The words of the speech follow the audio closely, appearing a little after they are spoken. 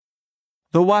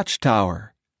The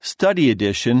Watchtower, Study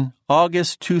Edition,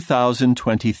 August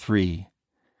 2023.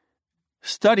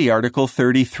 Study Article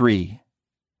 33.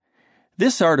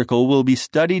 This article will be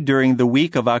studied during the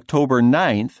week of October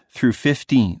 9th through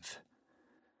 15th.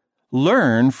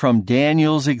 Learn from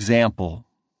Daniel's example.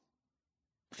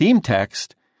 Theme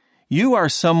text: You are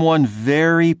someone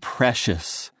very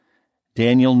precious.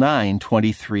 Daniel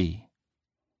 9:23.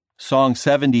 Song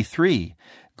 73,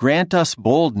 Grant Us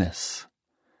Boldness.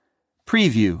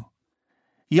 Preview.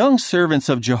 Young servants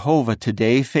of Jehovah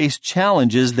today face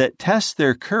challenges that test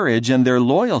their courage and their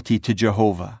loyalty to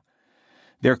Jehovah.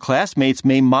 Their classmates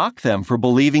may mock them for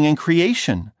believing in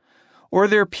creation, or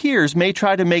their peers may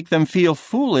try to make them feel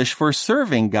foolish for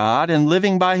serving God and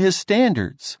living by His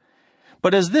standards.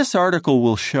 But as this article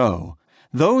will show,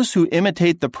 those who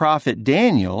imitate the prophet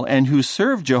Daniel and who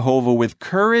serve Jehovah with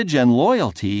courage and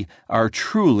loyalty are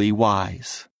truly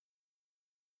wise.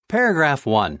 Paragraph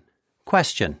 1.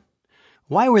 Question: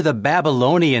 Why were the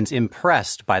Babylonians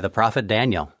impressed by the prophet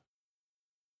Daniel?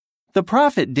 The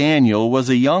prophet Daniel was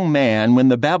a young man when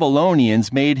the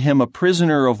Babylonians made him a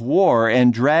prisoner of war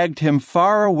and dragged him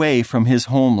far away from his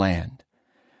homeland.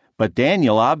 But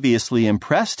Daniel obviously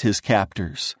impressed his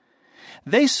captors.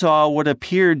 They saw what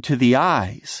appeared to the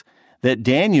eyes, that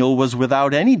Daniel was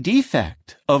without any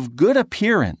defect, of good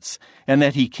appearance, and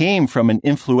that he came from an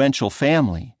influential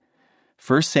family.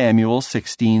 1 Samuel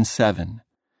 16:7.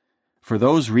 For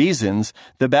those reasons,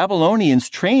 the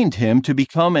Babylonians trained him to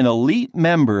become an elite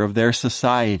member of their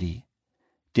society.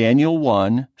 Daniel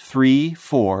 1:3,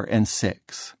 4, and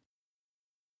 6.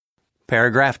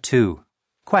 Paragraph 2.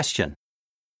 Question: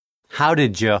 How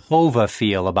did Jehovah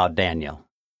feel about Daniel?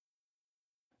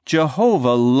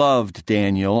 Jehovah loved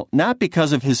Daniel not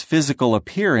because of his physical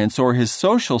appearance or his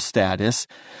social status,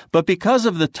 but because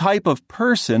of the type of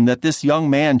person that this young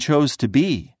man chose to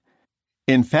be.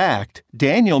 In fact,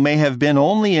 Daniel may have been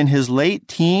only in his late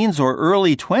teens or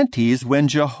early 20s when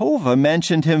Jehovah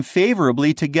mentioned him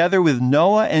favorably together with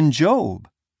Noah and Job,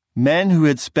 men who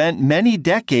had spent many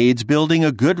decades building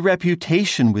a good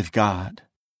reputation with God.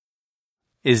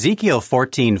 Ezekiel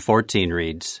 14:14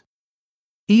 reads,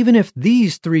 Even if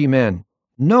these three men,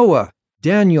 Noah,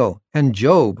 Daniel, and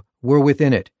Job, were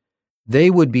within it, they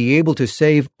would be able to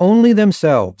save only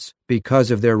themselves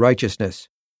because of their righteousness,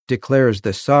 declares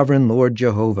the sovereign Lord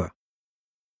Jehovah.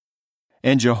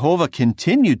 And Jehovah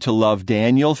continued to love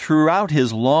Daniel throughout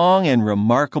his long and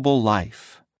remarkable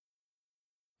life.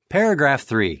 Paragraph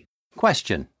 3.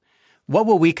 Question: What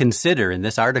will we consider in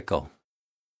this article?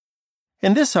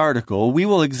 In this article, we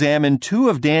will examine two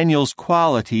of Daniel's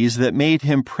qualities that made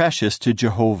him precious to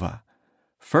Jehovah.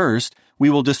 First,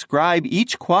 we will describe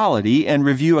each quality and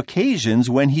review occasions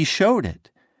when he showed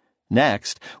it.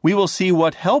 Next, we will see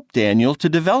what helped Daniel to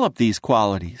develop these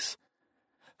qualities.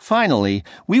 Finally,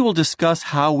 we will discuss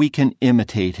how we can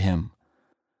imitate him.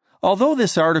 Although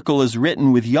this article is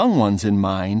written with young ones in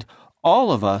mind,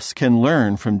 all of us can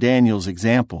learn from Daniel's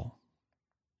example.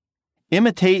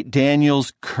 Imitate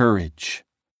Daniel's courage.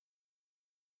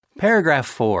 Paragraph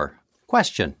 4.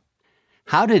 Question: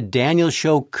 How did Daniel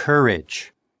show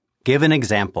courage? Give an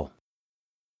example.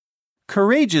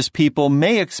 Courageous people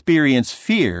may experience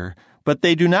fear, but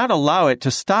they do not allow it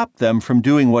to stop them from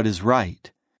doing what is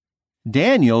right.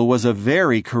 Daniel was a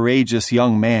very courageous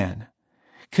young man.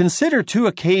 Consider two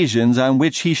occasions on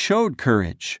which he showed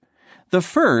courage. The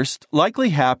first likely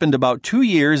happened about 2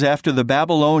 years after the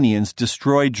Babylonians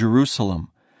destroyed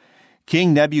Jerusalem.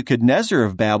 King Nebuchadnezzar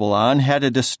of Babylon had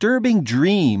a disturbing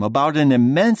dream about an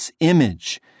immense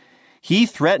image. He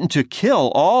threatened to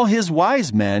kill all his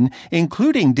wise men,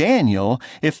 including Daniel,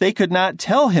 if they could not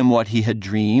tell him what he had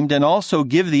dreamed and also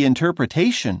give the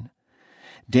interpretation.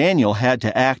 Daniel had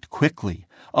to act quickly,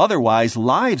 otherwise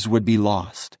lives would be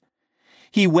lost.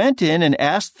 He went in and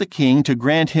asked the king to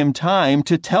grant him time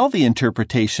to tell the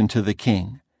interpretation to the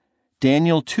king.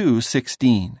 Daniel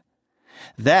 2:16.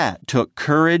 That took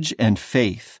courage and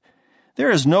faith. There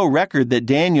is no record that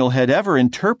Daniel had ever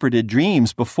interpreted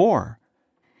dreams before.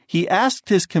 He asked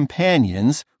his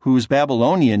companions, whose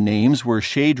Babylonian names were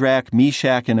Shadrach,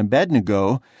 Meshach, and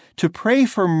Abednego, to pray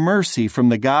for mercy from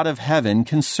the God of heaven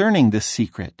concerning this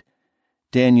secret.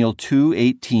 Daniel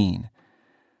 2:18.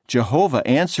 Jehovah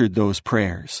answered those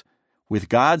prayers. With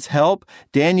God's help,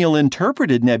 Daniel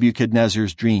interpreted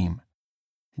Nebuchadnezzar's dream.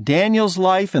 Daniel's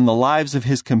life and the lives of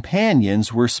his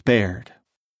companions were spared.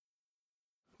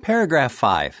 Paragraph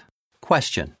 5.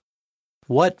 Question: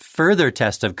 What further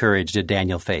test of courage did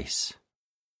Daniel face?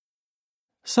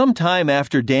 Some time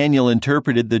after Daniel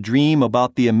interpreted the dream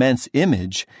about the immense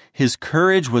image, his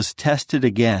courage was tested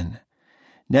again.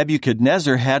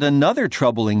 Nebuchadnezzar had another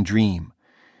troubling dream.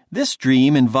 This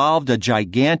dream involved a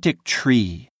gigantic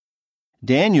tree.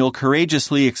 Daniel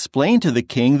courageously explained to the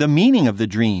king the meaning of the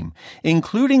dream,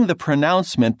 including the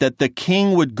pronouncement that the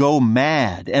king would go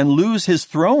mad and lose his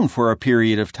throne for a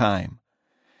period of time.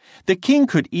 The king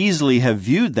could easily have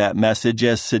viewed that message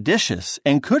as seditious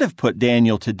and could have put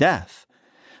Daniel to death.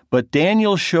 But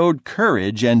Daniel showed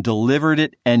courage and delivered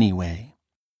it anyway.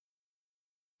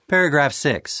 Paragraph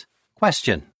 6.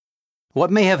 Question.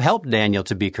 What may have helped Daniel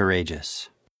to be courageous?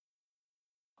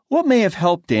 What may have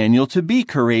helped Daniel to be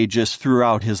courageous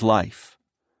throughout his life?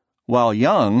 While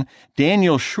young,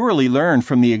 Daniel surely learned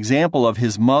from the example of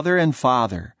his mother and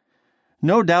father.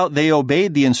 No doubt they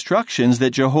obeyed the instructions that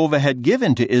Jehovah had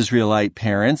given to Israelite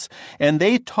parents, and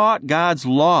they taught God's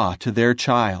law to their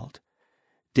child.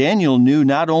 Daniel knew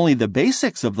not only the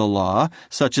basics of the law,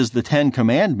 such as the 10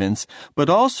 Commandments, but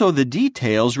also the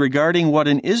details regarding what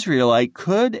an Israelite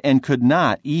could and could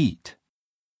not eat.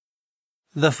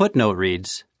 The footnote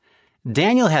reads,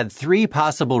 Daniel had 3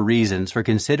 possible reasons for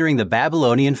considering the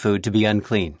Babylonian food to be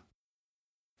unclean.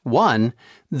 1.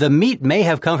 The meat may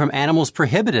have come from animals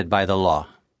prohibited by the law.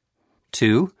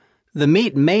 2. The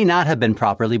meat may not have been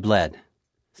properly bled.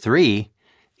 3.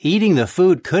 Eating the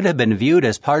food could have been viewed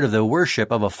as part of the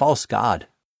worship of a false god.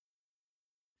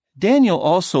 Daniel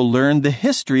also learned the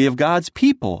history of God's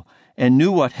people and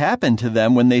knew what happened to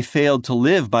them when they failed to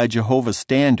live by Jehovah's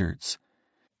standards.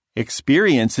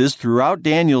 Experiences throughout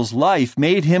Daniel's life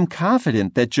made him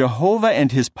confident that Jehovah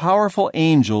and his powerful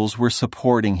angels were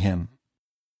supporting him.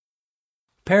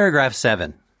 Paragraph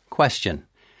 7. Question.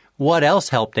 What else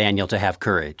helped Daniel to have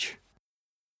courage?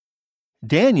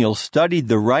 Daniel studied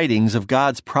the writings of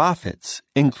God's prophets,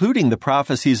 including the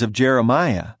prophecies of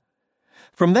Jeremiah.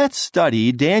 From that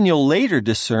study, Daniel later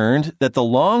discerned that the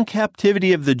long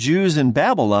captivity of the Jews in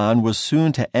Babylon was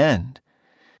soon to end.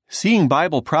 Seeing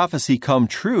Bible prophecy come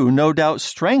true no doubt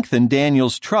strengthened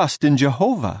Daniel's trust in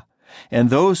Jehovah, and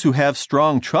those who have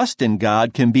strong trust in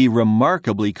God can be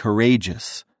remarkably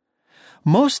courageous.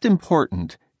 Most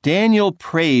important, Daniel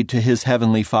prayed to his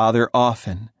Heavenly Father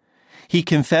often. He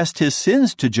confessed his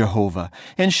sins to Jehovah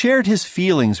and shared his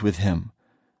feelings with him.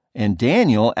 And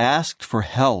Daniel asked for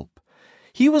help.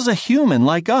 He was a human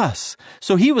like us,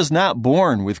 so he was not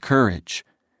born with courage.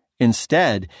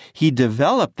 Instead, he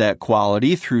developed that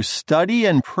quality through study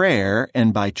and prayer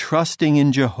and by trusting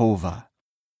in Jehovah.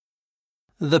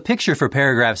 The picture for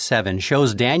paragraph 7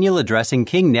 shows Daniel addressing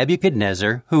King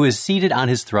Nebuchadnezzar, who is seated on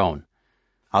his throne.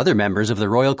 Other members of the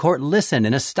royal court listen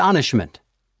in astonishment.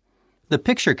 The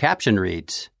picture caption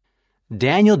reads,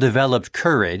 Daniel developed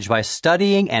courage by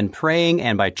studying and praying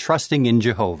and by trusting in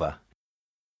Jehovah.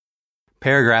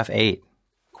 Paragraph 8.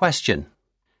 Question.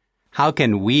 How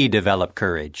can we develop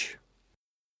courage?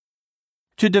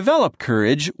 To develop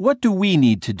courage, what do we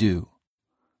need to do?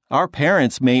 Our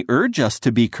parents may urge us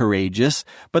to be courageous,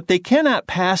 but they cannot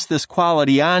pass this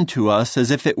quality on to us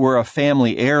as if it were a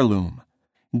family heirloom.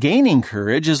 Gaining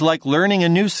courage is like learning a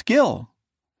new skill.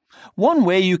 One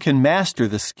way you can master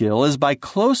the skill is by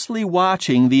closely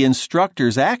watching the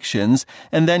instructor's actions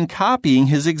and then copying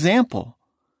his example.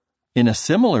 In a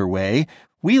similar way,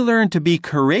 we learn to be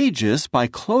courageous by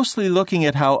closely looking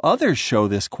at how others show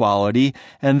this quality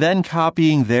and then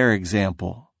copying their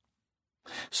example.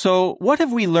 So, what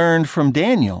have we learned from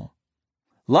Daniel?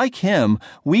 Like him,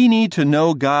 we need to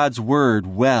know God's Word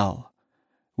well.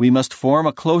 We must form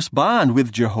a close bond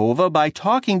with Jehovah by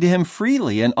talking to him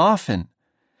freely and often.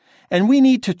 And we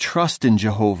need to trust in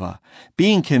Jehovah,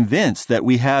 being convinced that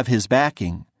we have his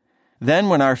backing. Then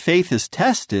when our faith is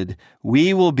tested,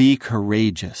 we will be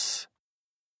courageous.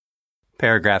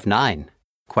 Paragraph 9.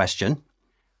 Question.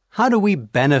 How do we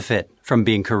benefit from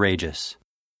being courageous?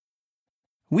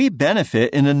 We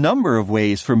benefit in a number of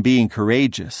ways from being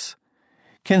courageous.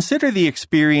 Consider the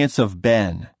experience of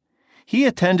Ben. He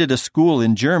attended a school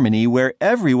in Germany where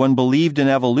everyone believed in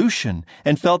evolution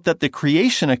and felt that the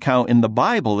creation account in the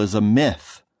Bible is a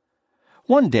myth.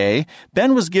 One day,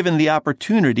 Ben was given the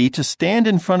opportunity to stand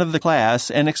in front of the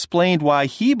class and explain why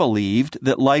he believed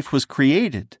that life was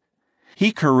created.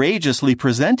 He courageously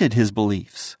presented his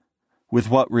beliefs. With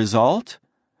what result?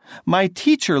 My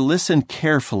teacher listened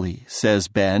carefully, says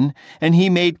Ben, and he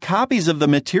made copies of the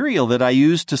material that I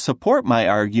used to support my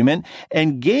argument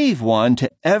and gave one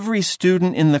to every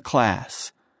student in the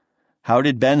class. How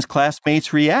did Ben's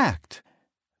classmates react?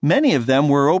 Many of them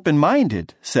were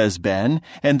open-minded, says Ben,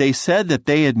 and they said that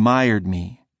they admired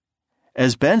me.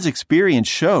 As Ben's experience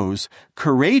shows,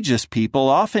 courageous people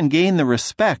often gain the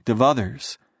respect of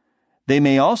others. They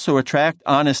may also attract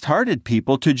honest-hearted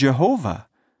people to Jehovah.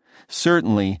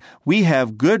 Certainly, we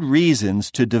have good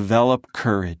reasons to develop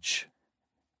courage.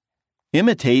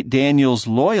 Imitate Daniel's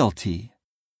loyalty.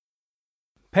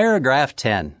 Paragraph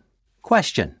 10.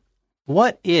 Question.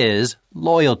 What is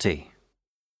loyalty?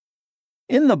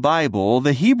 In the Bible,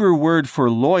 the Hebrew word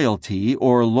for loyalty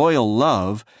or loyal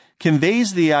love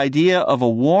conveys the idea of a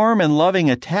warm and loving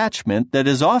attachment that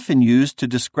is often used to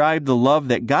describe the love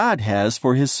that God has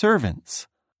for His servants.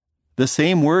 The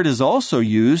same word is also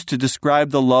used to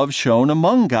describe the love shown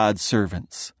among God's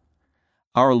servants.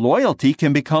 Our loyalty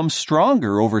can become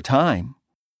stronger over time.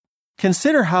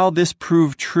 Consider how this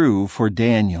proved true for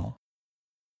Daniel.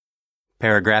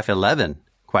 Paragraph 11.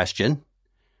 Question.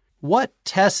 What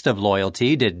test of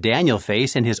loyalty did Daniel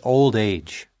face in his old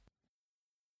age?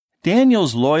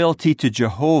 Daniel's loyalty to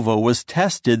Jehovah was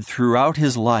tested throughout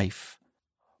his life.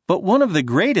 But one of the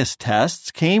greatest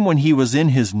tests came when he was in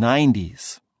his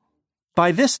 90s.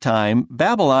 By this time,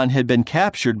 Babylon had been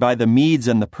captured by the Medes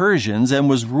and the Persians and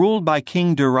was ruled by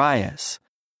King Darius.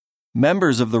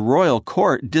 Members of the royal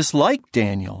court disliked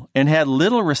Daniel and had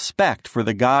little respect for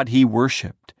the God he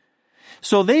worshipped.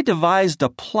 So they devised a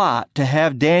plot to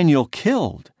have Daniel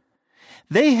killed.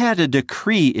 They had a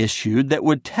decree issued that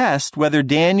would test whether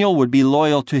Daniel would be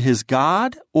loyal to his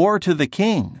God or to the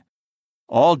king.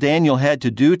 All Daniel had to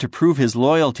do to prove his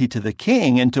loyalty to the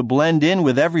king and to blend in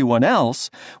with everyone else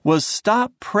was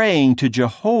stop praying to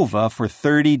Jehovah for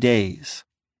 30 days.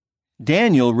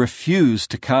 Daniel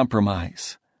refused to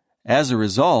compromise. As a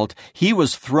result, he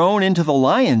was thrown into the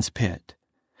lion's pit.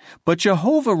 But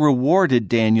Jehovah rewarded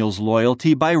Daniel's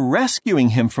loyalty by rescuing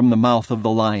him from the mouth of the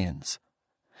lions.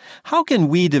 How can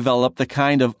we develop the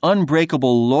kind of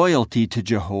unbreakable loyalty to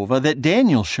Jehovah that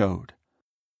Daniel showed?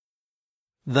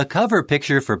 The cover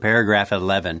picture for paragraph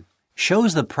 11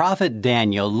 shows the prophet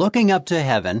Daniel looking up to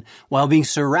heaven while being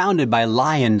surrounded by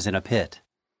lions in a pit.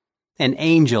 An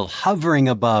angel hovering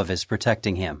above is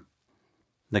protecting him.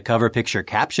 The cover picture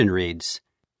caption reads,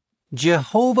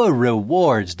 Jehovah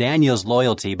rewards Daniel's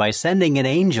loyalty by sending an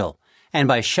angel and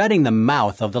by shutting the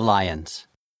mouth of the lions.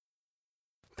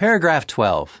 Paragraph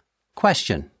 12.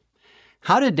 Question.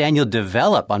 How did Daniel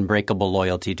develop unbreakable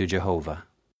loyalty to Jehovah?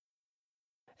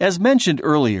 As mentioned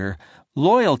earlier,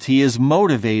 loyalty is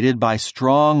motivated by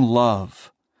strong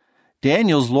love.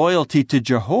 Daniel's loyalty to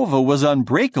Jehovah was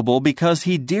unbreakable because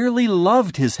he dearly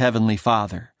loved his heavenly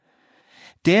Father.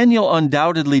 Daniel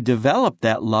undoubtedly developed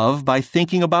that love by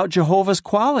thinking about Jehovah's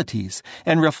qualities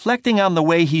and reflecting on the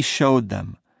way he showed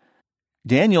them.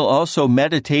 Daniel also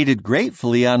meditated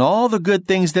gratefully on all the good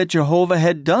things that Jehovah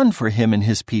had done for him and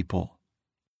his people.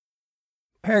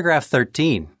 Paragraph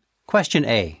 13. Question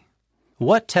A.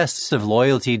 What tests of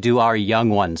loyalty do our young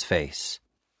ones face?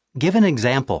 Give an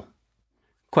example.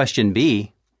 Question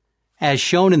B. As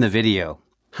shown in the video,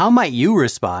 how might you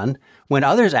respond when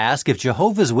others ask if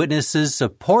Jehovah's Witnesses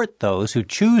support those who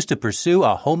choose to pursue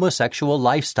a homosexual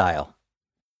lifestyle?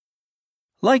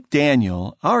 Like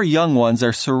Daniel, our young ones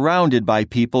are surrounded by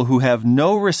people who have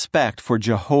no respect for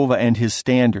Jehovah and His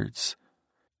standards.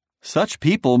 Such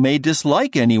people may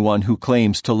dislike anyone who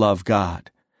claims to love God.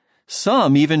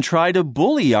 Some even try to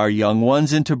bully our young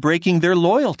ones into breaking their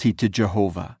loyalty to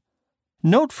Jehovah.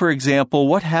 Note, for example,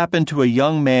 what happened to a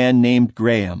young man named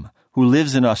Graham, who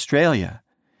lives in Australia.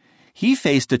 He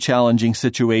faced a challenging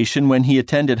situation when he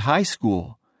attended high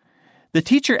school. The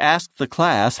teacher asked the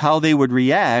class how they would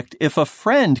react if a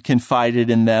friend confided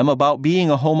in them about being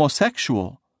a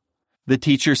homosexual. The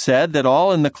teacher said that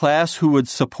all in the class who would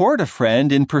support a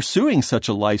friend in pursuing such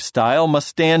a lifestyle must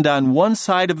stand on one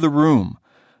side of the room.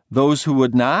 Those who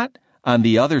would not, on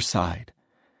the other side.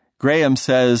 Graham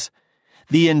says,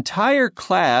 the entire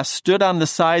class stood on the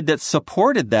side that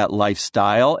supported that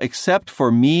lifestyle except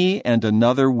for me and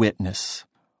another witness.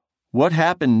 What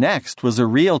happened next was a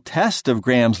real test of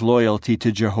Graham's loyalty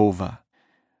to Jehovah.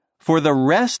 For the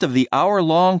rest of the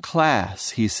hour-long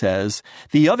class, he says,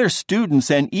 the other students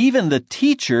and even the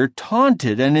teacher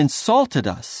taunted and insulted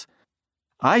us.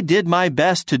 I did my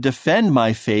best to defend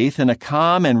my faith in a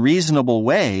calm and reasonable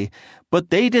way, but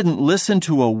they didn't listen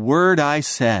to a word I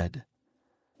said.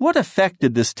 What effect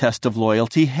did this test of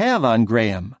loyalty have on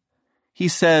Graham? He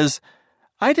says,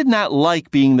 I did not like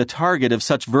being the target of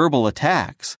such verbal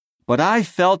attacks, but I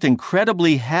felt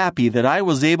incredibly happy that I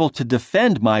was able to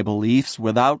defend my beliefs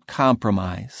without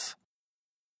compromise.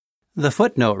 The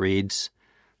footnote reads,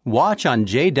 watch on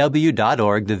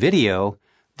jw.org the video,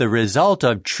 The result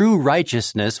of true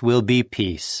righteousness will be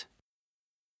peace.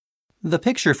 The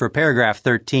picture for paragraph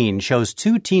 13 shows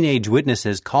two teenage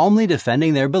witnesses calmly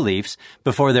defending their beliefs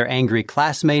before their angry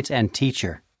classmates and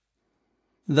teacher.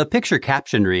 The picture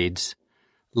caption reads,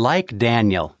 like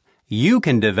Daniel, you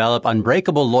can develop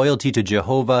unbreakable loyalty to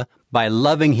Jehovah by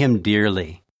loving Him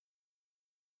dearly.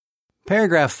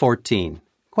 Paragraph 14.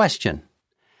 Question.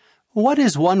 What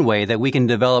is one way that we can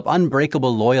develop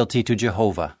unbreakable loyalty to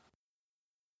Jehovah?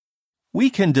 We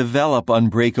can develop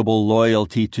unbreakable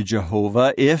loyalty to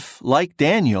Jehovah if, like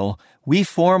Daniel, we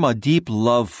form a deep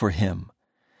love for Him.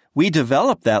 We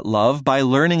develop that love by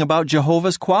learning about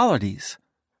Jehovah's qualities.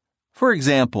 For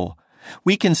example,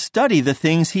 we can study the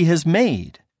things He has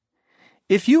made.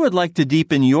 If you would like to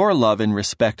deepen your love and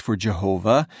respect for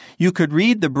Jehovah, you could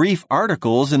read the brief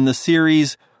articles in the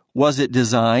series, Was It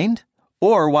Designed?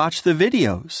 Or watch the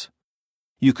videos.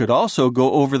 You could also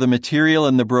go over the material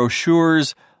in the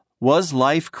brochures, Was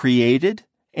Life Created?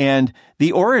 And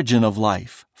The Origin of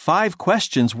Life, 5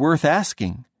 questions worth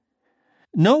asking.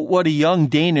 Note what a young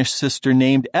Danish sister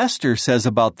named Esther says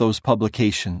about those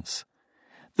publications.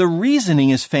 The reasoning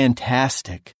is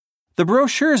fantastic. The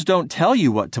brochures don't tell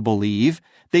you what to believe.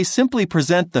 They simply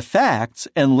present the facts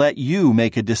and let you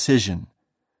make a decision.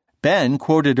 Ben,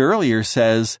 quoted earlier,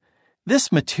 says,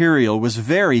 This material was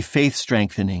very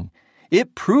faith-strengthening.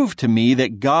 It proved to me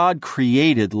that God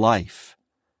created life.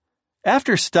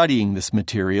 After studying this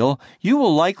material, you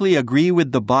will likely agree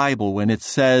with the Bible when it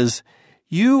says,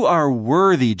 You are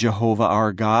worthy, Jehovah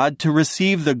our God, to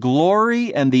receive the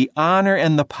glory and the honor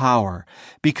and the power,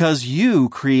 because you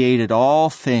created all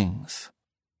things.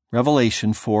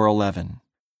 Revelation 4:11.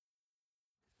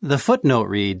 The footnote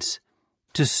reads,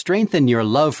 To strengthen your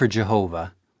love for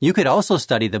Jehovah, you could also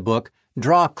study the book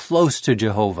Draw Close to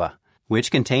Jehovah,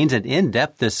 which contains an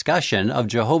in-depth discussion of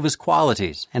Jehovah's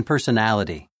qualities and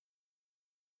personality.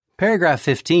 Paragraph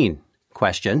 15.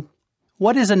 Question.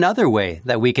 What is another way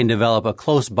that we can develop a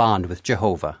close bond with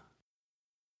Jehovah?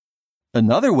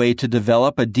 Another way to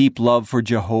develop a deep love for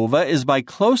Jehovah is by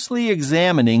closely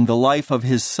examining the life of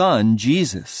His Son,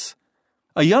 Jesus.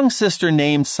 A young sister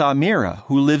named Samira,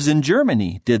 who lives in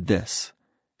Germany, did this.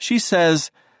 She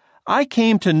says, I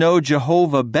came to know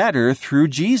Jehovah better through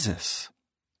Jesus.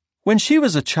 When she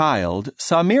was a child,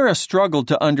 Samira struggled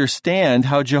to understand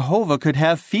how Jehovah could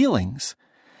have feelings,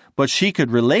 but she could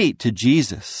relate to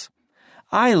Jesus.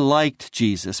 I liked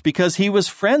Jesus because He was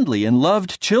friendly and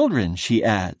loved children, she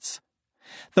adds.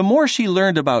 The more she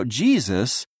learned about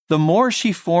Jesus, the more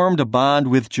she formed a bond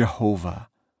with Jehovah.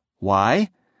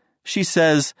 Why? She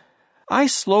says, I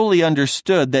slowly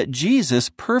understood that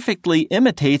Jesus perfectly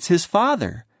imitates His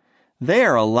Father. They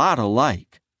are a lot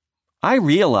alike. I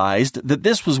realized that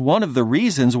this was one of the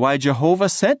reasons why Jehovah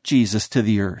sent Jesus to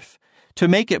the earth, to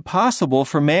make it possible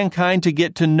for mankind to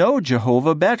get to know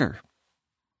Jehovah better.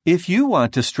 If you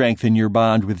want to strengthen your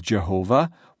bond with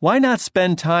Jehovah, why not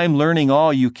spend time learning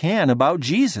all you can about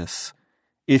Jesus?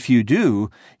 If you do,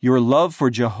 your love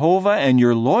for Jehovah and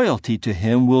your loyalty to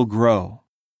Him will grow.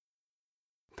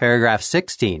 Paragraph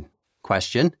 16.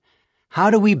 Question. How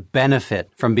do we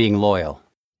benefit from being loyal?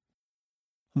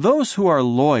 Those who are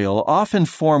loyal often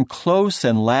form close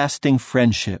and lasting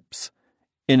friendships.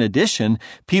 In addition,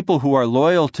 people who are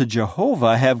loyal to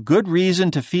Jehovah have good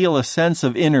reason to feel a sense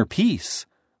of inner peace.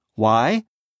 Why?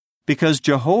 Because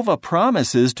Jehovah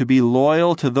promises to be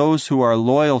loyal to those who are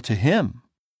loyal to Him.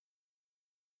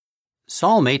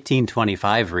 Psalm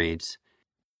 18:25 reads,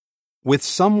 With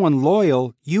someone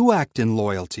loyal, you act in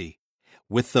loyalty.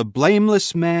 With the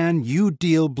blameless man, you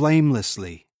deal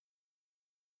blamelessly.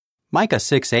 Micah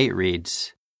 6:8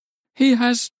 reads, He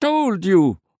has told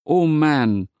you, O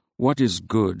man, what is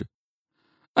good.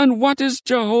 And what is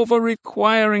Jehovah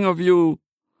requiring of you?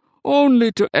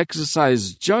 Only to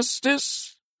exercise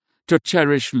justice, to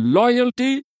cherish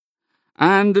loyalty,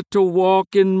 and to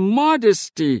walk in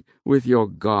modesty with your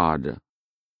God.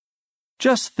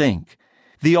 Just think,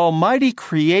 the Almighty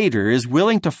Creator is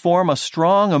willing to form a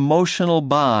strong emotional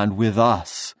bond with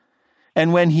us.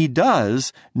 And when He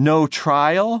does, no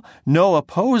trial, no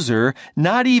opposer,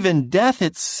 not even death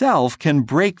itself can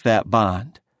break that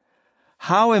bond.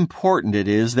 How important it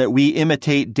is that we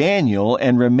imitate Daniel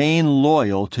and remain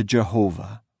loyal to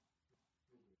Jehovah.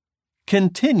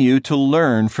 Continue to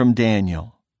learn from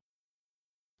Daniel.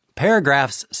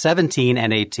 Paragraphs 17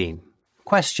 and 18.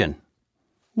 Question.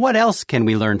 What else can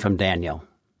we learn from Daniel?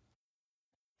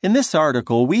 In this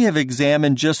article, we have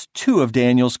examined just 2 of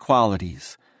Daniel's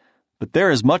qualities, but there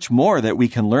is much more that we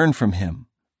can learn from him.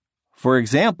 For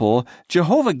example,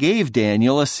 Jehovah gave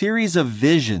Daniel a series of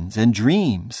visions and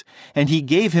dreams, and He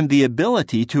gave him the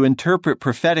ability to interpret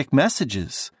prophetic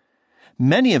messages.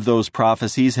 Many of those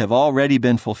prophecies have already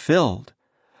been fulfilled.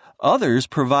 Others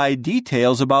provide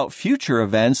details about future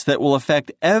events that will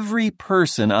affect every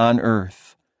person on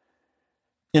earth.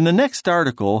 In the next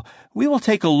article, we will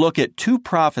take a look at 2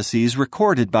 prophecies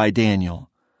recorded by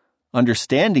Daniel.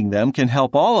 Understanding them can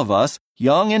help all of us,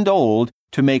 young and old,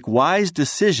 to make wise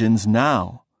decisions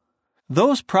now.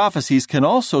 Those prophecies can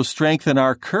also strengthen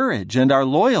our courage and our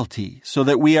loyalty so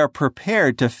that we are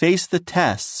prepared to face the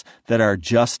tests that are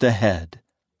just ahead.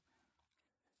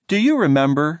 Do you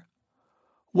remember?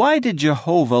 Why did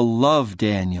Jehovah love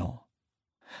Daniel?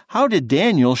 How did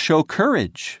Daniel show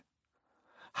courage?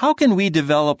 How can we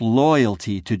develop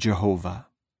loyalty to Jehovah?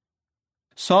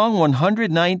 Song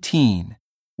 119,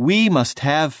 We Must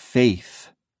Have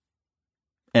Faith.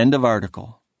 End of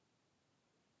article.